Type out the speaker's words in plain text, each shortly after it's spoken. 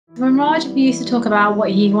When Raj used to talk about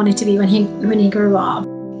what he wanted to be when he grew up,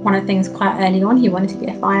 one of the things quite early on, he wanted to be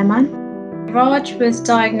a fireman. Raj was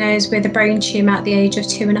diagnosed with a brain tumour at the age of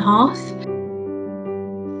 2.5.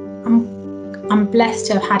 I'm blessed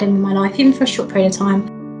to have had him in my life, even for a short period of time.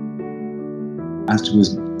 Astrid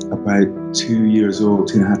was about 2 years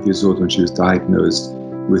old, 2.5 years old when she was diagnosed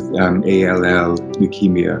with ALL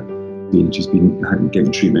leukemia. She's been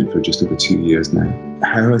getting treatment for just over 2 years now.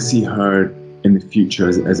 How I see her in the future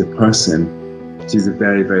as a person, she's a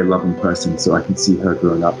very, very loving person, so I can see her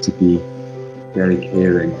growing up to be very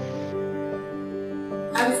caring.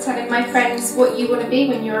 I was telling my friends what you want to be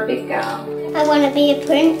when you're a big girl. I want to be a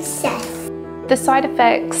princess. The side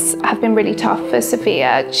effects have been really tough for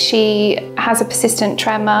Sophia. She has a persistent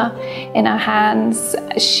tremor in her hands.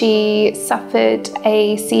 She suffered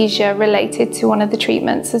a seizure related to one of the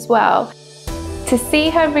treatments as well. To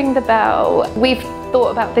see her ring the bell, we've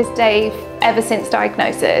thought about this day ever since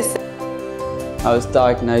diagnosis. I was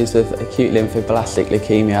diagnosed with acute lymphoblastic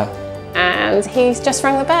leukemia. And he's just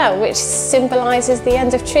rung the bell, which symbolises the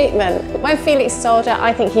end of treatment. When Felix is older,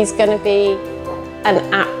 I think he's going to be an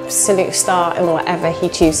absolute star in whatever he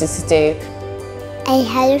chooses to do. I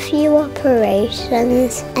had a few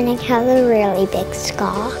operations and I have a really big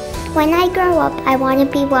scar. When I grow up, I want to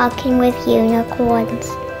be working with unicorns.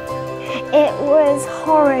 It was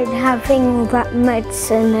horrid having all that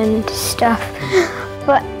medicine and stuff,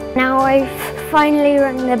 but now I've finally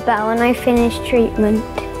rung the bell and I finished treatment.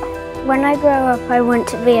 When I grow up, I want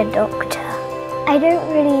to be a doctor. I don't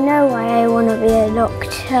really know why I want to be a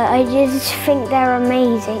doctor, I just think they're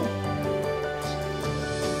amazing.